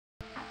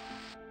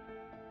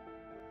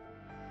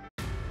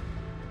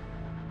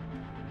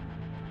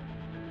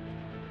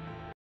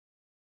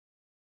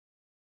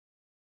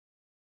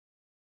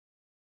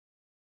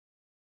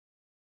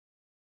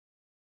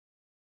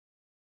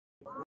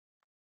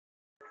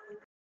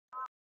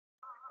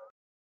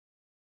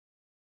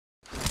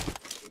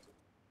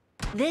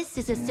This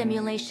is a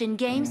simulation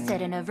game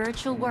set in a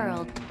virtual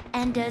world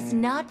and does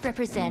not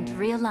represent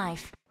real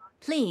life.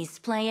 Please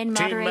play in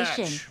Team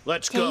moderation. match.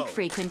 Let's Take go.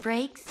 frequent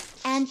breaks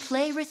and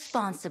play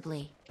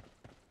responsibly.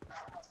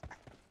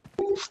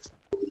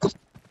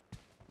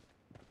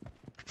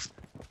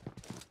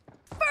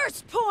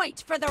 First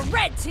point for the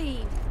red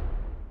team!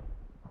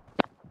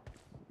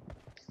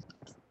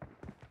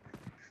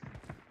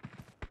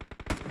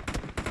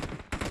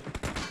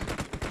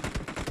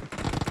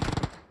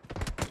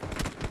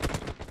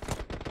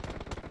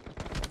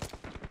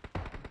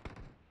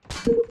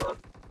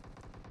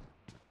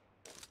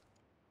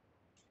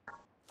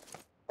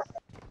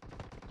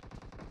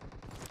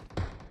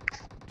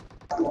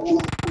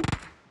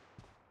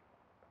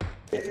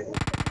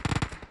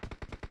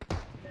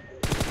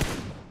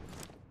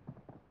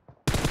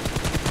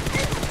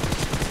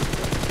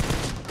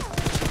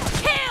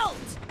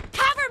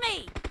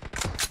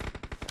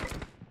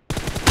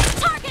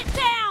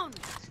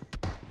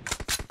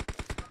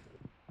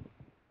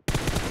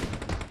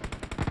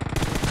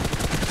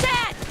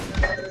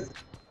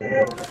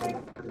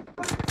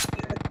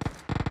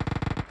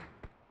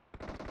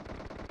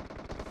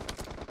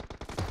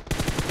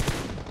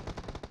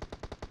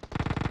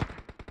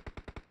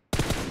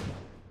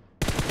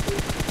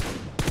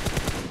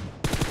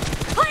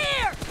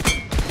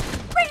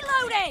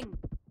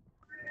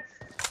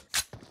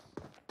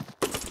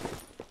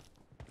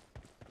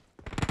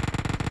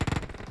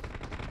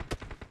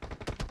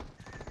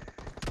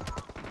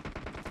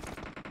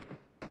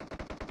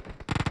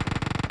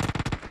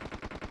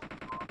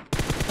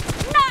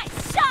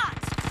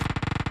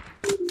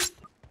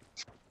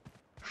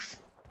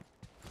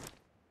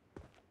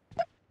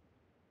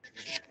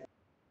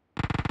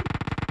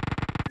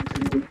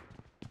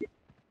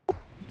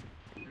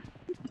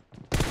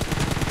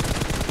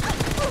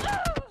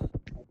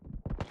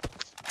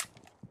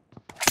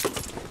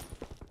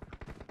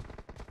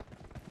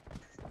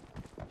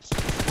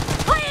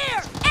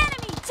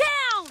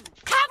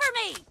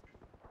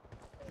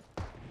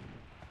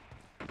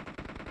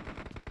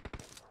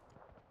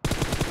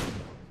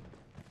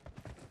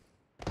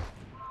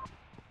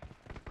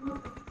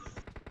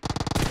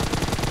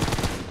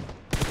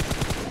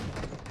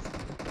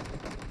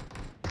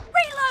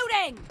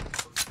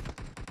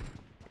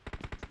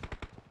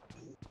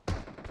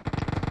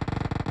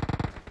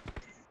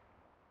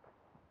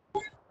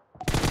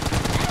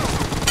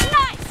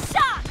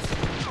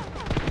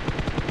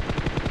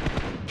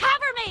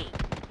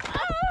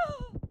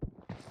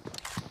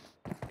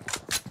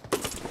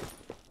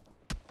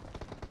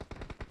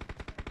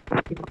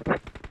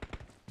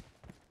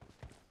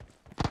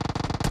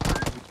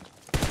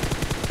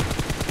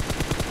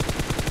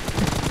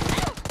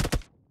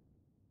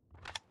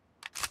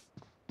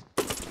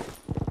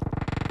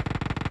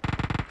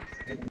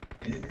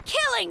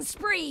 Killing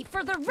spree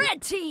for the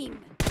red team!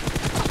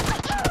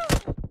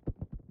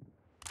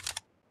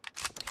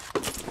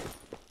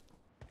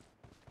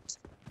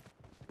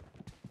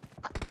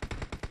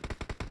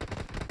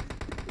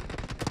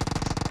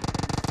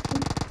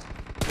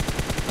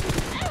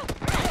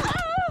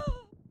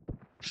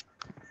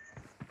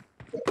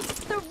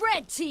 The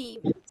red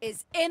team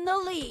is in the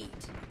lead.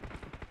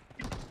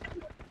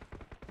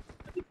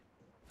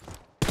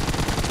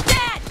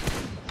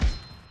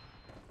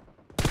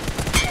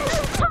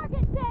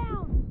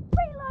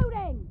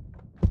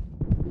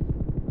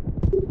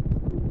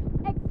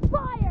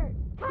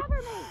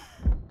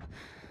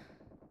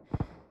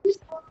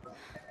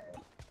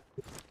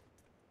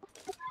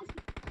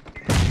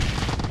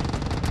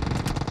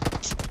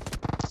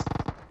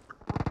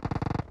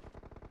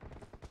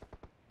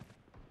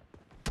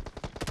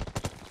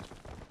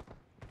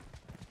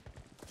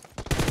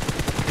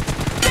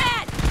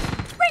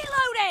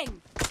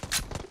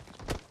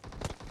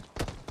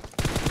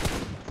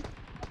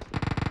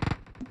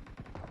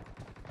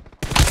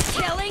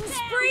 Killing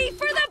spree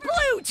for the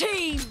blue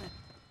team!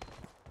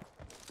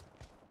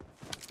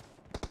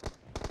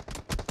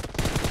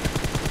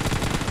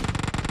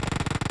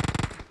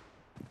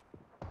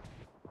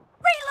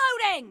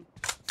 Reloading!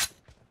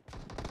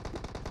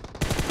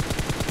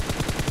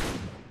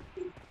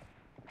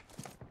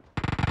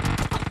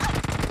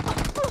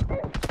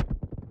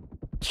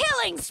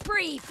 Killing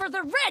spree for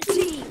the red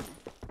team!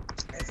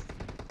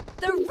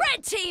 The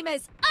red team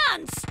is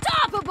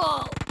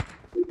unstoppable!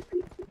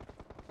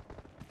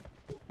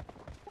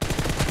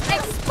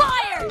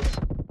 Expired!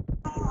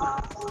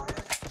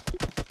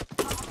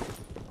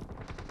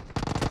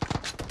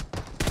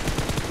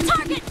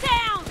 Target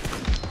down!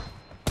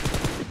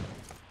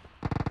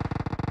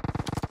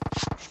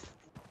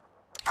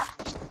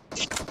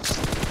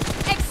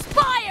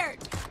 Expired!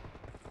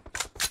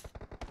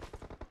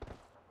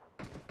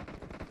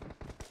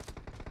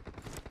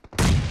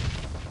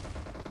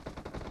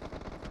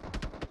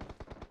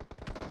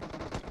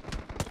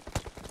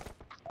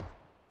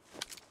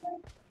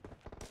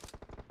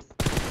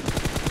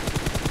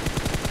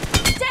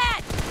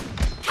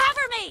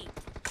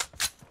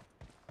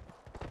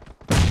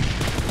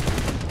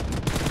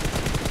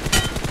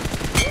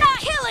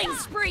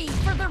 Spree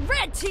for the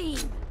red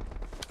team!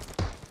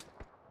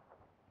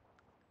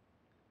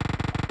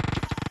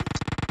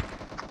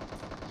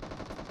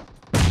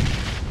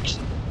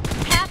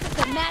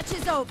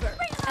 match is over,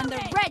 and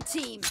the red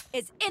team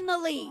is in the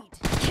lead.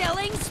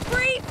 Killing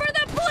spree for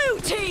the blue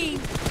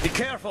team! Be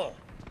careful!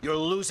 You're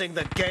losing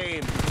the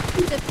game.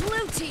 The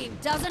blue team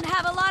doesn't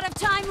have a lot of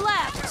time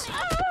left.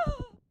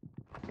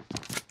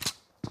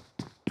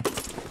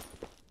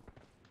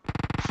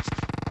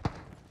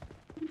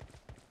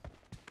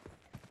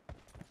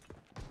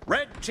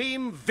 Red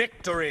team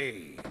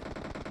victory!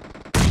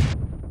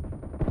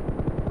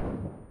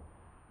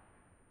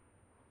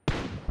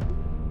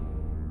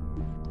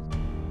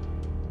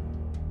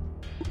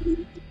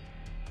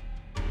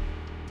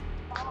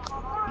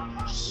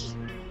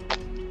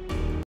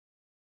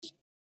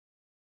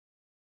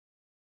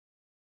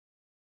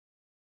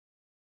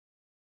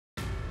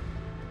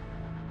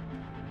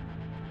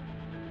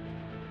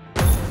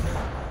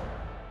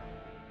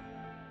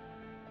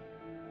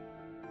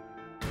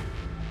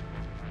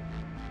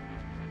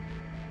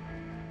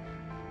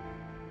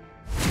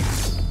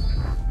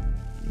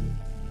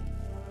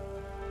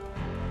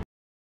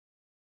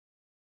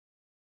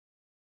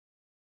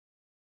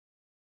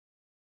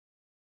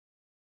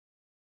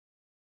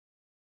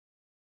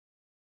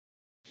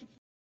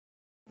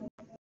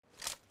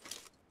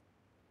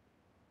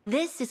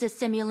 This is a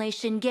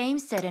simulation game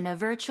set in a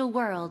virtual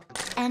world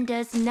and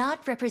does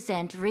not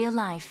represent real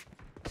life.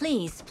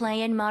 Please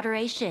play in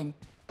moderation,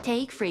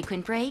 take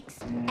frequent breaks,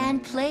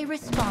 and play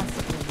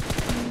responsibly.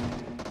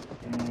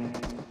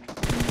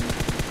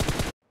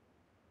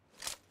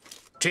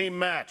 Team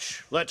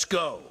match, let's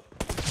go.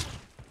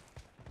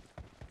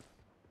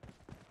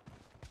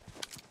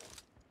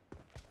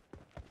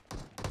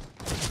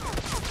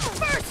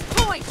 First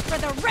point for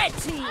the red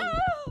team!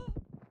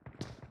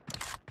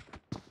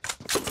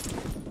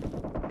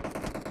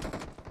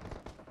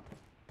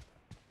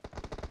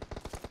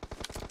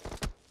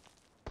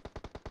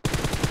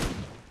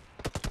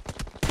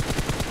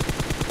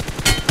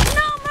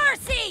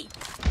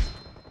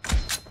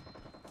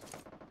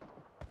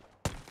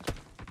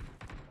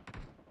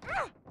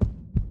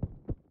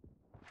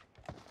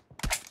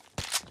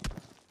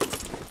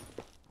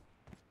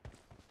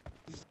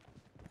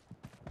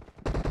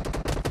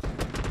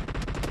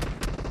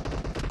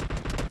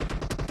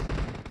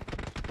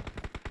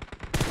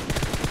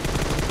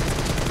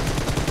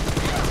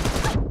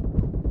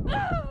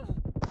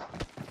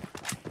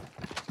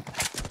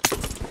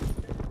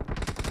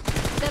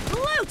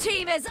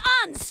 Team is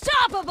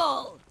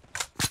unstoppable!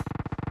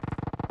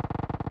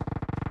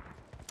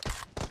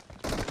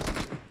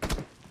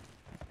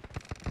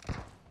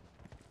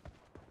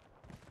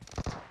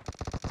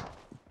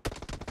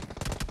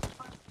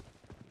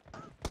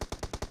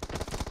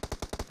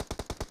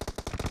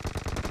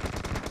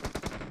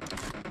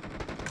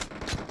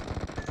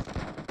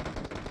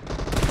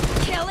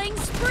 Killing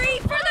spree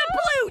for the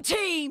blue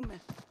team!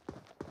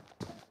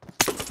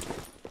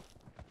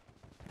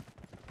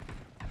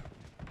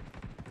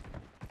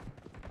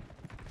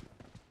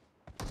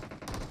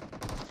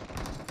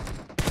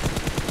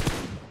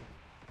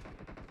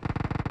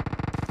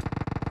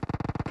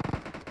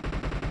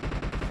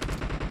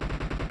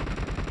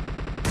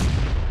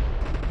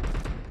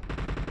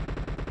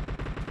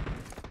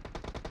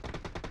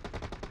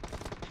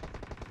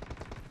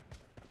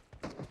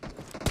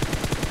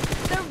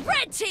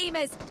 Team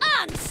is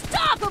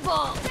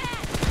unstoppable!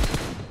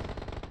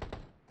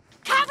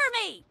 Cover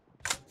me!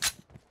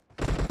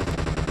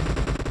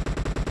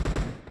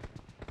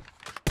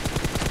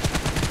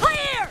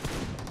 Clear!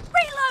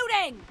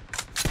 Reloading!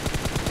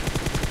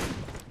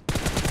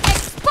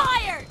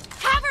 Expired!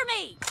 Cover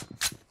me!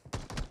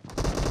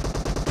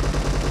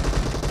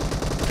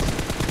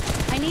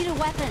 I need a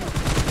weapon.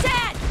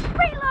 Dead!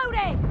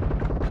 Reloading!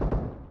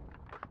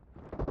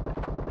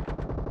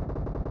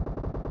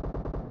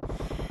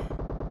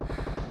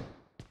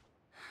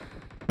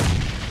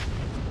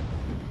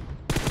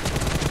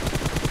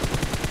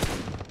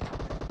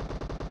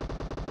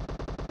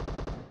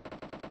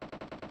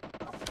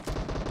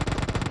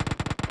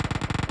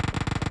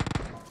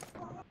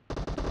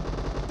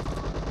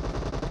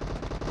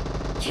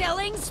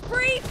 Killing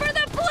spree for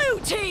the blue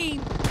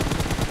team!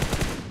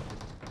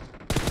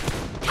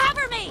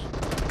 Cover me!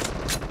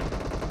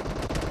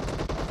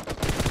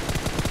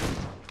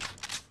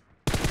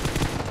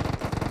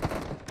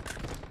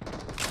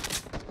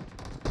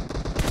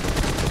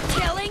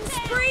 Killing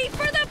spree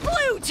for the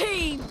blue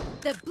team!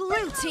 The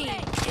blue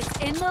team is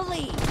in the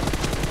lead.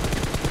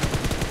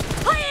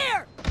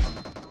 Clear!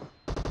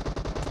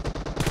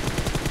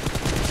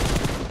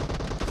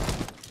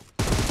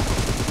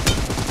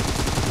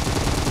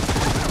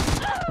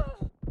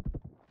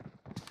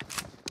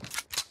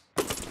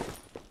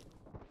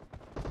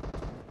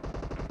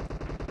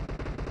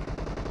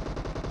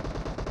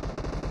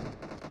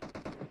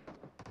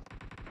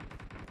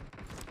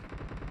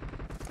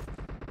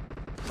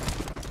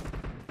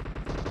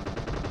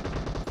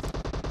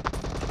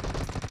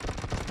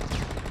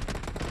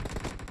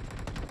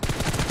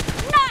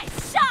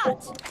 Nice shot!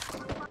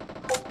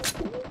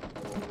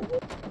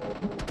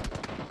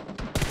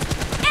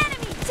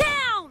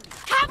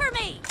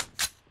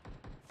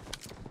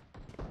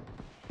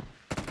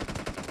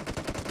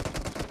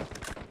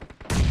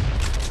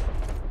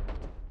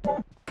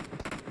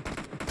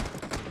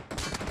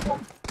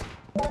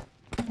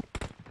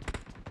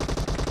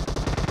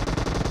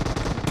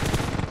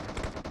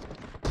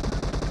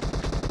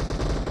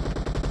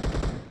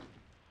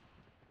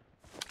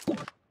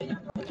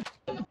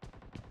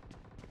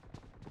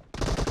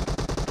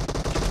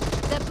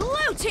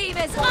 team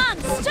is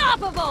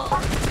unstoppable!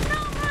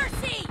 No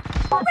mercy!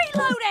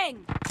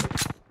 Reloading!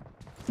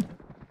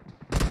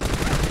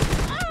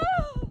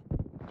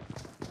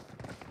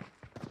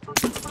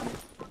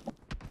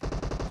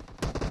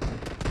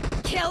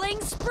 Killing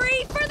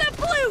spree for the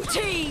blue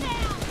team!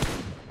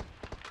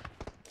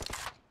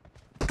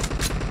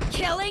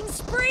 Killing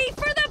spree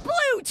for the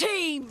blue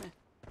team!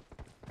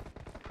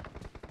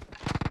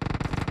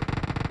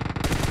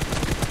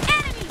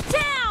 Enemy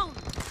down!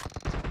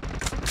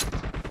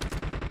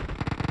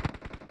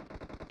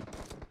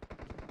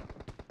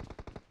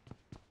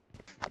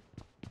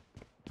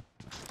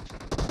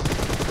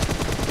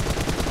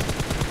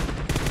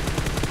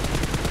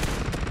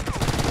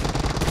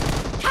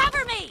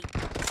 Cover me!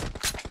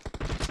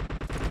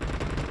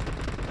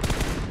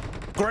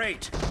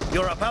 Great!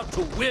 You're about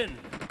to win!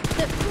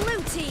 The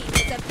blue team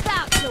is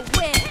about to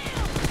win!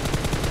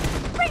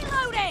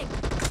 Reloading!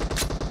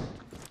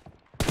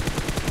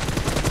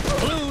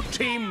 Blue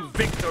team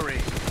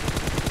victory!